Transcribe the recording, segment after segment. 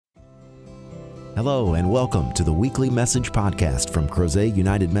Hello and welcome to the weekly message podcast from Crozet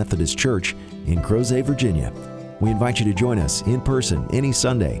United Methodist Church in Crozet, Virginia. We invite you to join us in person any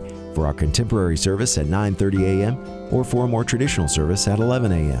Sunday for our contemporary service at 9:30 a.m. or for a more traditional service at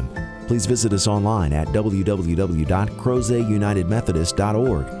 11 a.m. Please visit us online at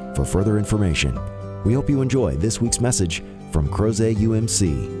www.crozetunitedmethodist.org for further information. We hope you enjoy this week's message from Crozet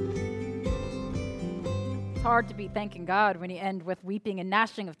UMC. It's hard to be thanking God when you end with weeping and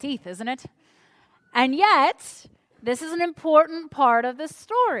gnashing of teeth, isn't it? And yet, this is an important part of the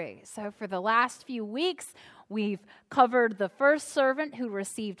story. So for the last few weeks, we've covered the first servant who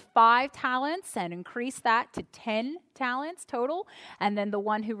received 5 talents and increased that to 10 talents total, and then the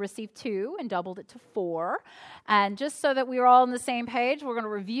one who received 2 and doubled it to 4. And just so that we're all on the same page, we're going to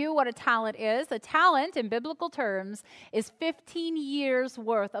review what a talent is. A talent, in biblical terms, is 15 years'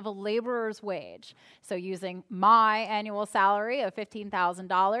 worth of a laborer's wage. So using my annual salary of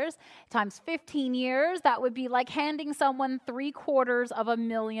 $15,000 times 15 years, that would be like handing someone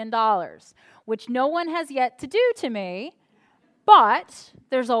 $750,000, which no one has yet to do to me. But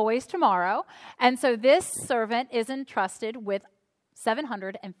there's always tomorrow. And so this servant is entrusted with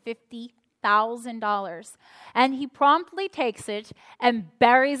 $750,000. And he promptly takes it and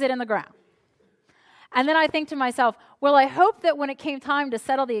buries it in the ground. And then I think to myself, well, I hope that when it came time to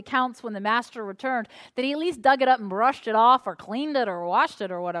settle the accounts when the master returned, that he at least dug it up and brushed it off or cleaned it or washed it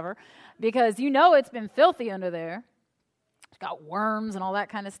or whatever. Because you know it's been filthy under there. It's got worms and all that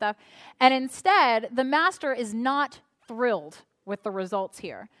kind of stuff. And instead, the master is not thrilled with the results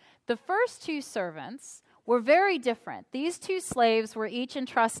here. The first 2 servants were very different. These 2 slaves were each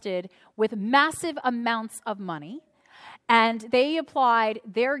entrusted with massive amounts of money, and they applied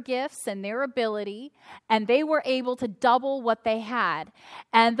their gifts and their ability, and they were able to double what they had.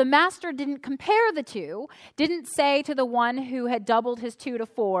 And the master didn't compare the 2, didn't say to the one who had doubled his 2 to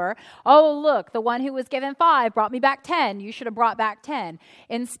 4, oh, look, the one who was given 5 brought me back 10. You should have brought back 10.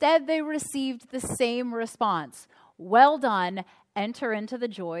 Instead, they received the same response. Well done, enter into the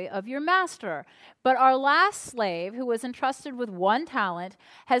joy of your master. But our last slave, who was entrusted with 1 talent,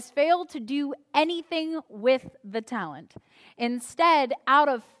 has failed to do anything with the talent. Instead, out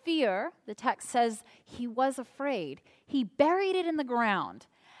of fear, the text says he was afraid. He buried it in the ground.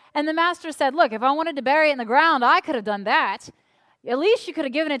 And the master said, look, if I wanted to bury it in the ground, I could have done that. At least you could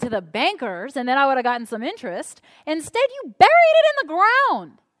have given it to the bankers, and then I would have gotten some interest. Instead, you buried it in the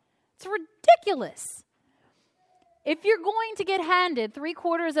ground. It's ridiculous. If you're going to get handed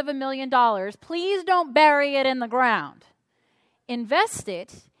 $750,000, please don't bury it in the ground. Invest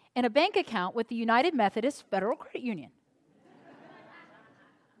it in a bank account with the United Methodist Federal Credit Union.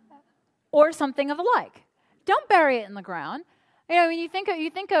 Or something of the like. Don't bury it in the ground. You know, when you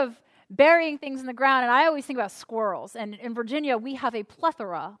think of burying things in the ground, and I always think about squirrels. And in Virginia, we have a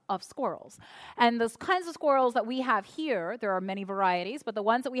plethora of squirrels. And those kinds of squirrels that we have here, there are many varieties, but the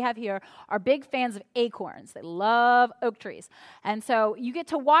ones that we have here are big fans of acorns. They love oak trees. And so you get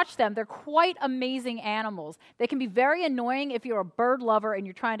to watch them. They're quite amazing animals. They can be very annoying if you're a bird lover and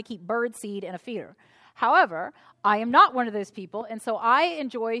you're trying to keep bird seed in a feeder. However, I am not one of those people, and so I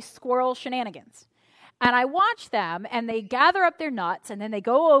enjoy squirrel shenanigans. And I watch them, and they gather up their nuts, and then they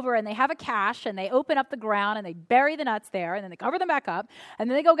go over, and they have a cache, and they open up the ground, and they bury the nuts there, and then they cover them back up, and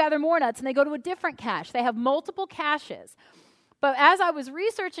then they go gather more nuts, and they go to a different cache. They have multiple caches. But as I was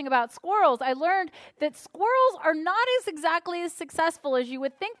researching about squirrels, I learned that squirrels are not exactly as successful as you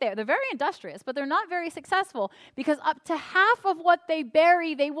would think they are. They're very industrious, but they're not very successful because up to half of what they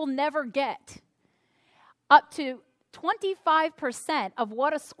bury, they will never get. Up to 25% of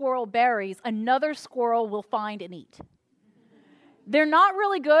what a squirrel buries, another squirrel will find and eat. They're not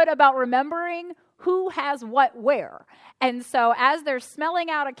really good about remembering who has what where. And so as they're smelling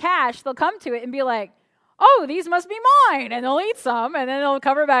out a cache, they'll come to it and be like, oh, these must be mine. And they'll eat some, and then they'll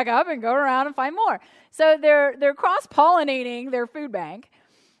cover back up and go around and find more. So they're cross-pollinating their food bank.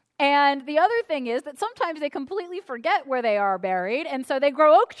 And the other thing is that sometimes they completely forget where they are buried, and so they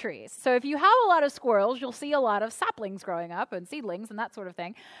grow oak trees. So if you have a lot of squirrels, you'll see a lot of saplings growing up and seedlings and that sort of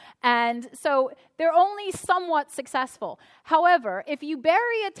thing. And so they're only somewhat successful. However, if you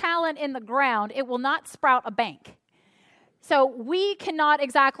bury a talent in the ground, it will not sprout a bank. So we cannot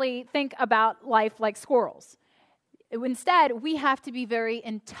exactly think about life like squirrels. Instead, we have to be very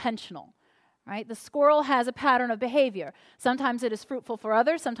intentional. Right? The squirrel has a pattern of behavior. Sometimes it is fruitful for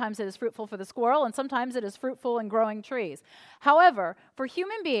others, sometimes it is fruitful for the squirrel, and sometimes it is fruitful in growing trees. However, for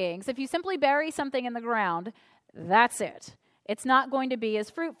human beings, if you simply bury something in the ground, that's it. It's not going to be as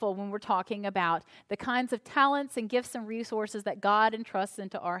fruitful when we're talking about the kinds of talents and gifts and resources that God entrusts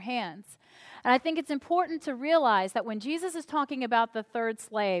into our hands. And I think it's important to realize that when Jesus is talking about the third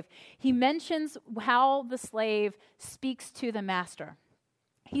slave, he mentions how the slave speaks to the master.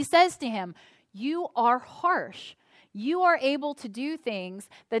 He says to him, "You are harsh. You are able to do things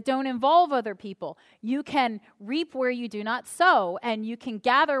that don't involve other people. You can reap where you do not sow, and you can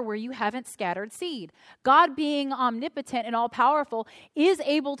gather where you haven't scattered seed." God, being omnipotent and all-powerful, is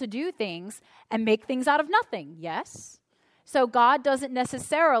able to do things and make things out of nothing, yes? So God doesn't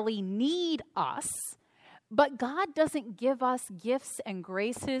necessarily need us, but God doesn't give us gifts and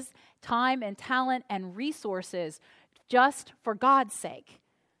graces, time and talent and resources just for God's sake.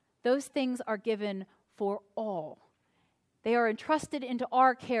 Those things are given for all. They are entrusted into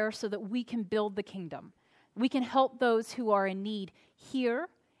our care so that we can build the kingdom. We can help those who are in need here,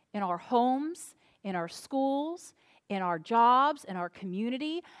 in our homes, in our schools, in our jobs, in our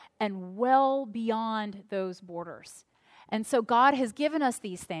community, and well beyond those borders. And so God has given us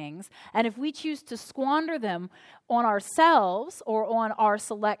these things, and if we choose to squander them on ourselves or on our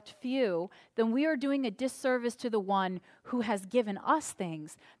select few, then we are doing a disservice to the one who has given us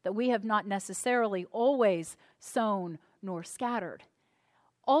things that we have not necessarily always sown nor scattered.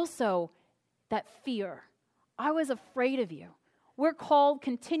 Also, that fear. I was afraid of you. We're called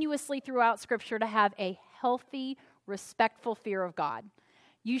continuously throughout Scripture to have a healthy, respectful fear of God.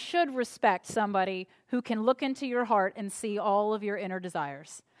 You should respect somebody who can look into your heart and see all of your inner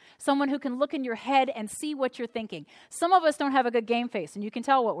desires. Someone who can look in your head and see what you're thinking. Some of us don't have a good game face, and you can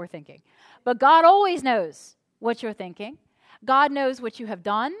tell what we're thinking. But God always knows what you're thinking. God knows what you have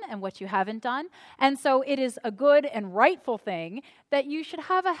done and what you haven't done. And so it is a good and rightful thing that you should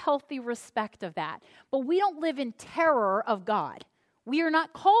have a healthy respect of that. But we don't live in terror of God. We are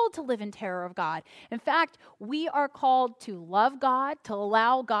not called to live in terror of God. In fact, we are called to love God, to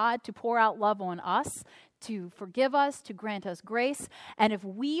allow God to pour out love on us, to forgive us, to grant us grace. And if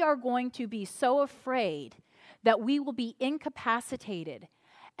we are going to be so afraid that we will be incapacitated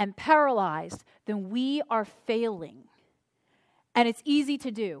and paralyzed, then we are failing. And it's easy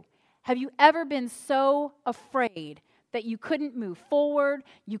to do. Have you ever been so afraid that you couldn't move forward,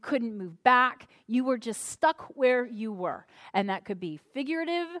 you couldn't move back, you were just stuck where you were? And that could be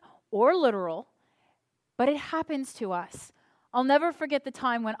figurative or literal, but it happens to us. I'll never forget the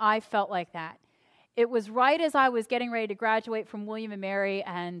time when I felt like that. It was right as I was getting ready to graduate from William & Mary,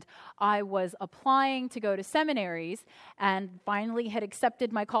 and I was applying to go to seminaries, and finally had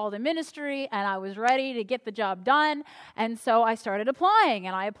accepted my call to ministry, and I was ready to get the job done. And so I started applying,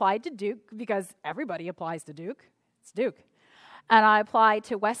 and I applied to Duke because everybody applies to Duke. It's Duke. And I applied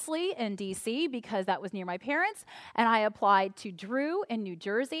to Wesley in D.C. because that was near my parents. And I applied to Drew in New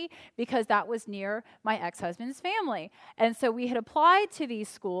Jersey because that was near my ex-husband's family. And so we had applied to these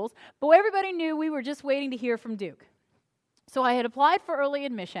schools, but everybody knew we were just waiting to hear from Duke. So I had applied for early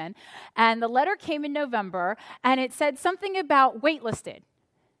admission, and the letter came in November, and it said something about waitlisted.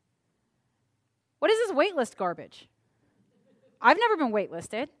 What is this waitlist garbage? I've never been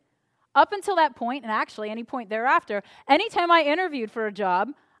waitlisted. Up until that point, and actually any point thereafter, anytime I interviewed for a job,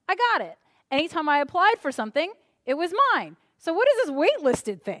 I got it. Anytime I applied for something, it was mine. So what is this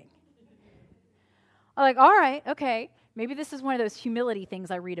waitlisted thing? I'm like, all right, okay, maybe this is one of those humility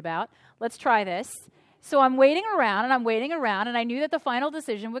things I read about. Let's try this. So I'm waiting around, and I knew that the final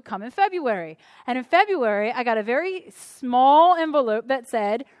decision would come in February. And in February, I got a very small envelope that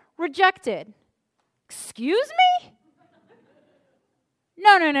said, rejected. Excuse me?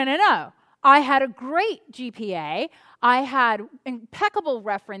 No. I had a great GPA. I had impeccable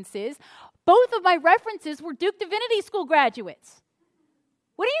references. Both of my references were Duke Divinity School graduates.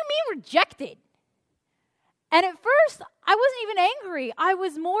 What do you mean rejected? And at first, I wasn't even angry. I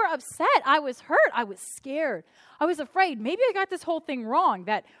was more upset. I was hurt. I was scared. I was afraid. Maybe I got this whole thing wrong,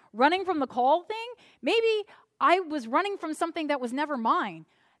 that running from the call thing, maybe I was running from something that was never mine.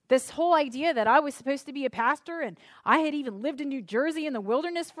 This whole idea that I was supposed to be a pastor and I had even lived in New Jersey in the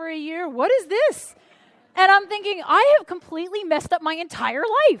wilderness for a year. What is this? And I'm thinking, I have completely messed up my entire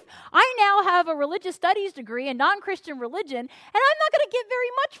life. I now have a religious studies degree in non-Christian religion, and I'm not going to get very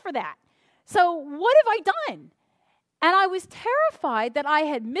much for that. So what have I done? And I was terrified that I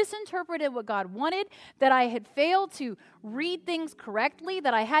had misinterpreted what God wanted, that I had failed to read things correctly,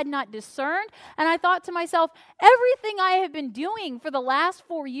 that I had not discerned. And I thought to myself, everything I have been doing for the last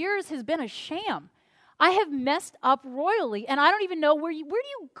 4 years has been a sham. I have messed up royally, and I don't even know where do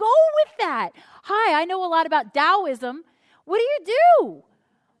you go with that? Hi, I know a lot about Taoism. What do you do?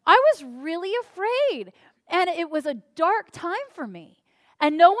 I was really afraid, and it was a dark time for me,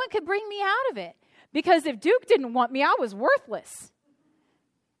 and no one could bring me out of it. Because if Duke didn't want me, I was worthless.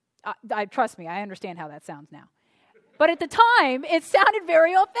 Trust me, I understand how that sounds now. But at the time, it sounded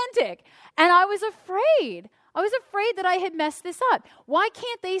very authentic. And I was afraid. I was afraid that I had messed this up. Why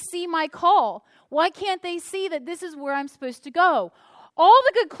can't they see my call? Why can't they see that this is where I'm supposed to go? All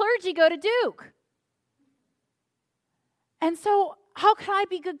the good clergy go to Duke. And so how could I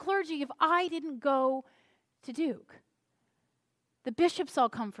be good clergy if I didn't go to Duke? The bishops all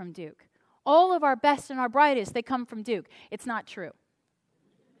come from Duke. All of our best and our brightest, they come from Duke. It's not true.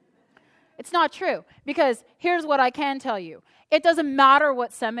 It's not true, because here's what I can tell you. It doesn't matter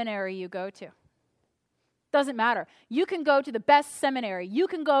what seminary you go to. Doesn't matter. You can go to the best seminary. You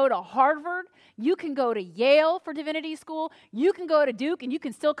can go to Harvard. You can go to Yale for divinity school. You can go to Duke, and you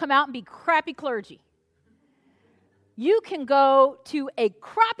can still come out and be crappy clergy. You can go to a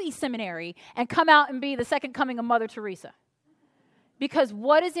crappy seminary and come out and be the second coming of Mother Teresa. Because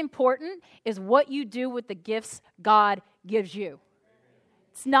what is important is what you do with the gifts God gives you.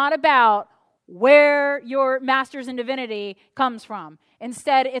 It's not about where your master's in divinity comes from.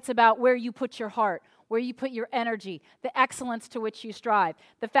 Instead, it's about where you put your heart, where you put your energy, the excellence to which you strive,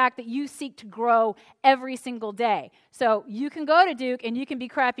 the fact that you seek to grow every single day. So you can go to Duke and you can be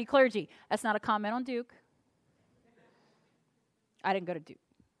crappy clergy. That's not a comment on Duke. I didn't go to Duke.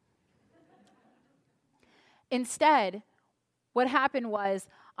 Instead, what happened was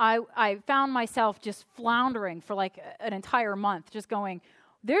I found myself just floundering for like an entire month, just going,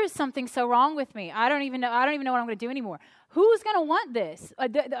 there's something so wrong with me. I don't even know what I'm going to do anymore. Who's going to want this?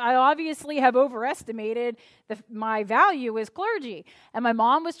 I obviously have overestimated my value as clergy. And my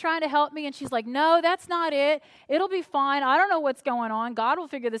mom was trying to help me, and she's like, no, that's not it. It'll be fine. I don't know what's going on. God will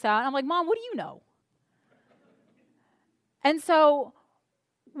figure this out. And I'm like, Mom, what do you know? And so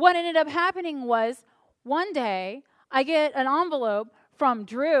what ended up happening was one day I get an envelope from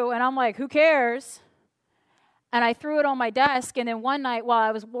Drew, and I'm like, who cares? And I threw it on my desk, and then one night while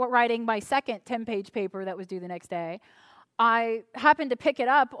I was writing my second 10-page paper that was due the next day, I happened to pick it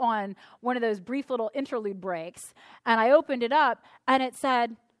up on one of those brief little interlude breaks, and I opened it up, and it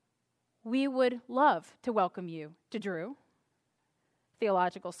said, we would love to welcome you to Drew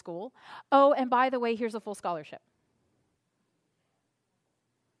Theological School. Oh, and by the way, here's a full scholarship.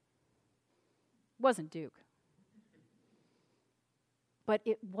 Wasn't Duke. But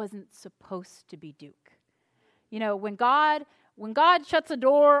it wasn't supposed to be Duke. You know, when God shuts a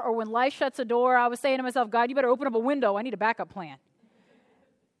door or when life shuts a door, I was saying to myself, God, you better open up a window. I need a backup plan.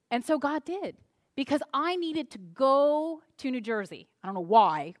 And so God did, because I needed to go to New Jersey. I don't know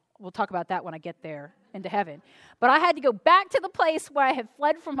why. We'll talk about that when I get there into heaven. But I had to go back to the place where I had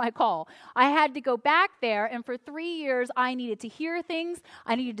fled from my call. I had to go back there, and for 3 years, I needed to hear things.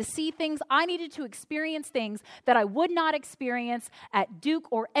 I needed to see things. I needed to experience things that I would not experience at Duke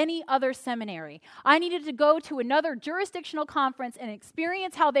or any other seminary. I needed to go to another jurisdictional conference and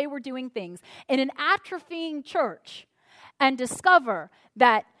experience how they were doing things in an atrophying church and discover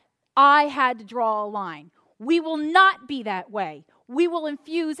that I had to draw a line. We will not be that way. We will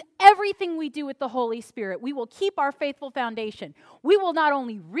infuse everything we do with the Holy Spirit. We will keep our faithful foundation. We will not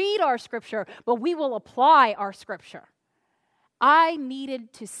only read our Scripture, but we will apply our Scripture. I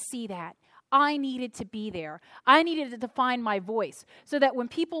needed to see that. I needed to be there. I needed to find my voice so that when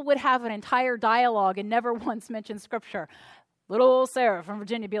people would have an entire dialogue and never once mention Scripture, little old Sarah from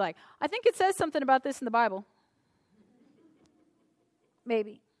Virginia would be like, I think it says something about this in the Bible.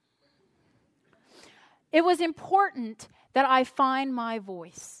 Maybe. It was important that I find my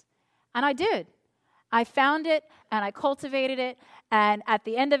voice. And I did. I found it, and I cultivated it, and at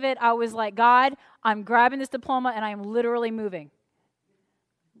the end of it, I was like, God, I'm grabbing this diploma, and I am literally moving.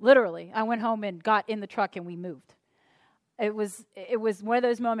 Literally. I went home and got in the truck, and we moved. It was one of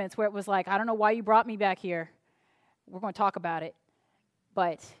those moments where it was like, I don't know why you brought me back here. We're going to talk about it.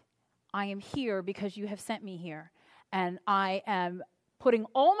 But I am here because you have sent me here, and I am putting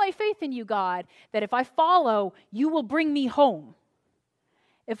all my faith in you, God, that if I follow, you will bring me home.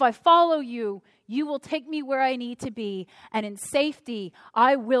 If I follow you, you will take me where I need to be, and in safety,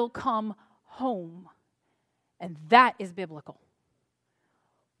 I will come home. And that is biblical.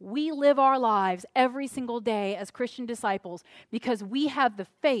 We live our lives every single day as Christian disciples because we have the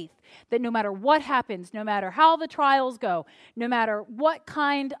faith that no matter what happens, no matter how the trials go, no matter what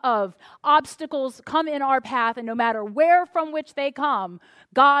kind of obstacles come in our path, and no matter where from which they come,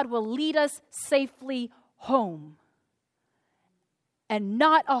 God will lead us safely home. And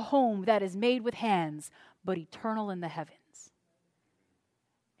not a home that is made with hands, but eternal in the heavens.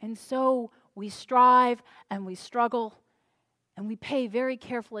 And so we strive and we struggle, and we pay very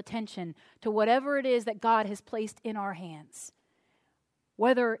careful attention to whatever it is that God has placed in our hands.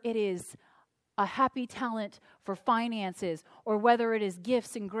 Whether it is a happy talent for finances, or whether it is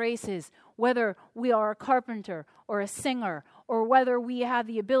gifts and graces, whether we are a carpenter or a singer, or whether we have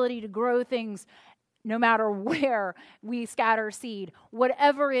the ability to grow things no matter where we scatter seed,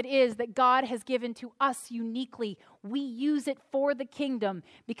 whatever it is that God has given to us uniquely, we use it for the kingdom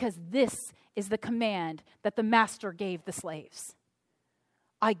because this is the command that the master gave the slaves.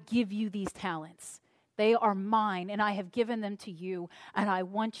 I give you these talents. They are mine, and I have given them to you, and I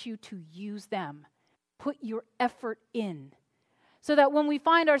want you to use them. Put your effort in. So that when we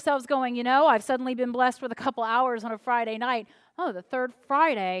find ourselves going, I've suddenly been blessed with a couple hours on a Friday night. Oh, the third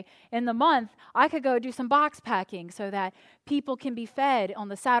Friday in the month, I could go do some box packing so that people can be fed on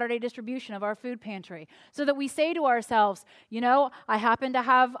the Saturday distribution of our food pantry. So that we say to ourselves, I happen to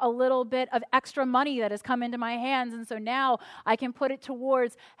have a little bit of extra money that has come into my hands, and so now I can put it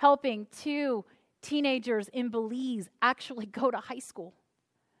towards helping 2 teenagers in Belize actually go to high school.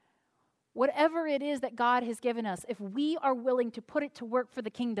 Whatever it is that God has given us, if we are willing to put it to work for the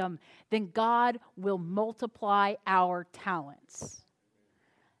kingdom, then God will multiply our talents.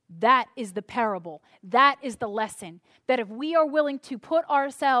 That is the parable. That is the lesson. That if we are willing to put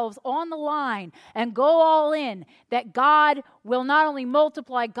ourselves on the line and go all in, that God will not only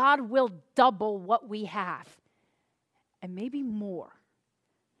multiply, God will double what we have. And maybe more.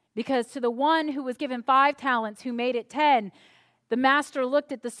 Because to the one who was given 5 talents, who made it 10, the master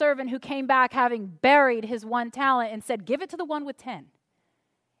looked at the servant who came back having buried his 1 talent and said, give it to the one with 10.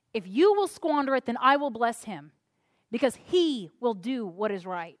 If you will squander it, then I will bless him, because he will do what is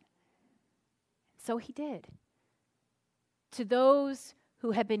right. So he did. To those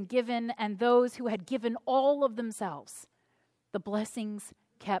who had been given and those who had given all of themselves, the blessings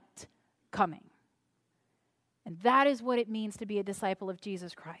kept coming. And that is what it means to be a disciple of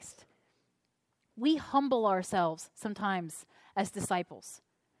Jesus Christ. We humble ourselves sometimes as disciples.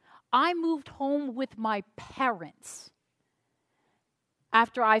 I moved home with my parents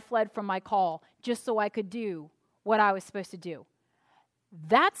after I fled from my call just so I could do what I was supposed to do.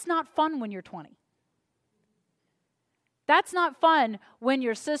 That's not fun when you're 20. That's not fun when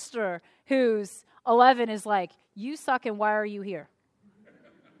your sister, who's 11, is like, you suck and why are you here?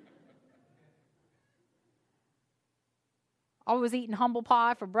 I was eating humble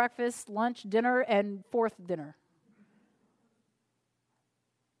pie for breakfast, lunch, dinner, and 4th dinner.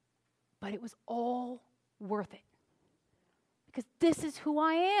 But it was all worth it. Because this is who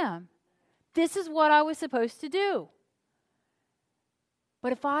I am. This is what I was supposed to do.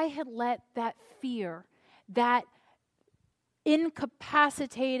 But if I had let that fear, that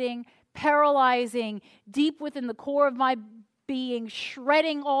incapacitating, paralyzing, deep within the core of my being,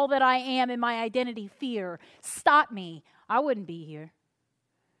 shredding all that I am in my identity, fear, stop me, I wouldn't be here.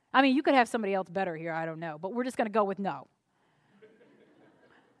 I mean, you could have somebody else better here, I don't know, but we're just going to go with no.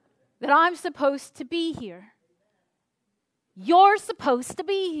 That I'm supposed to be here. You're supposed to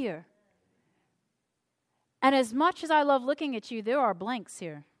be here. And as much as I love looking at you, there are blanks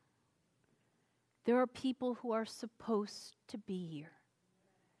here. There are people who are supposed to be here.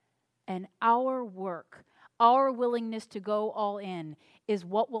 And our work, our willingness to go all in is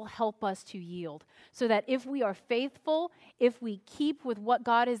what will help us to yield. So that if we are faithful, if we keep with what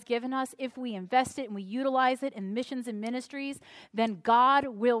God has given us, if we invest it and we utilize it in missions and ministries, then God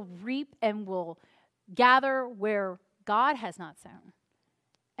will reap and will gather where God has not sown.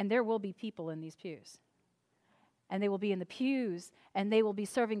 And there will be people in these pews. And they will be in the pews, and they will be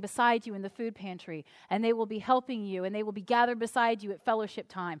serving beside you in the food pantry, and they will be helping you, and they will be gathered beside you at fellowship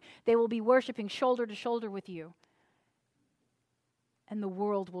time. They will be worshiping shoulder to shoulder with you. And the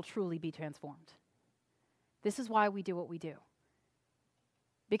world will truly be transformed. This is why we do what we do.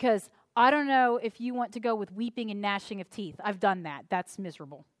 Because I don't know if you want to go with weeping and gnashing of teeth. I've done that. That's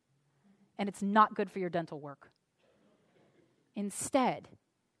miserable. And it's not good for your dental work. Instead,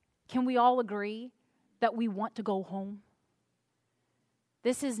 can we all agree that we want to go home?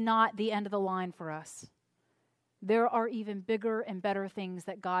 This is not the end of the line for us. There are even bigger and better things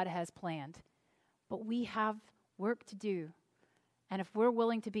that God has planned. But we have work to do. And if we're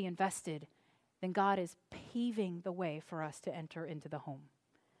willing to be invested, then God is paving the way for us to enter into the home.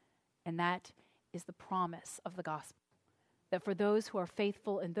 And that is the promise of the gospel. That for those who are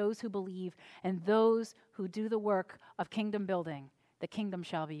faithful and those who believe and those who do the work of kingdom building, the kingdom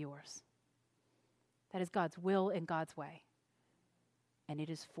shall be yours. That is God's will and God's way. And it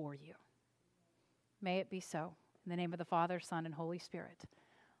is for you. May it be so. In the name of the Father, Son, and Holy Spirit.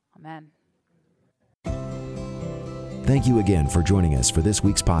 Amen. Thank you again for joining us for this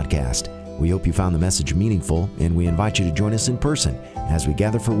week's podcast. We hope you found the message meaningful, and we invite you to join us in person as we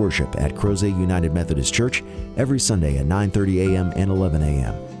gather for worship at Crozet United Methodist Church every Sunday at 9:30 a.m. and 11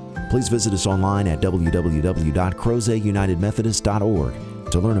 a.m. Please visit us online at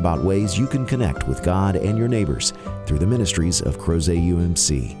www.crozet.unitedmethodist.org to learn about ways you can connect with God and your neighbors through the ministries of Crozet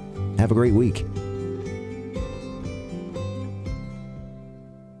UMC. Have a great week.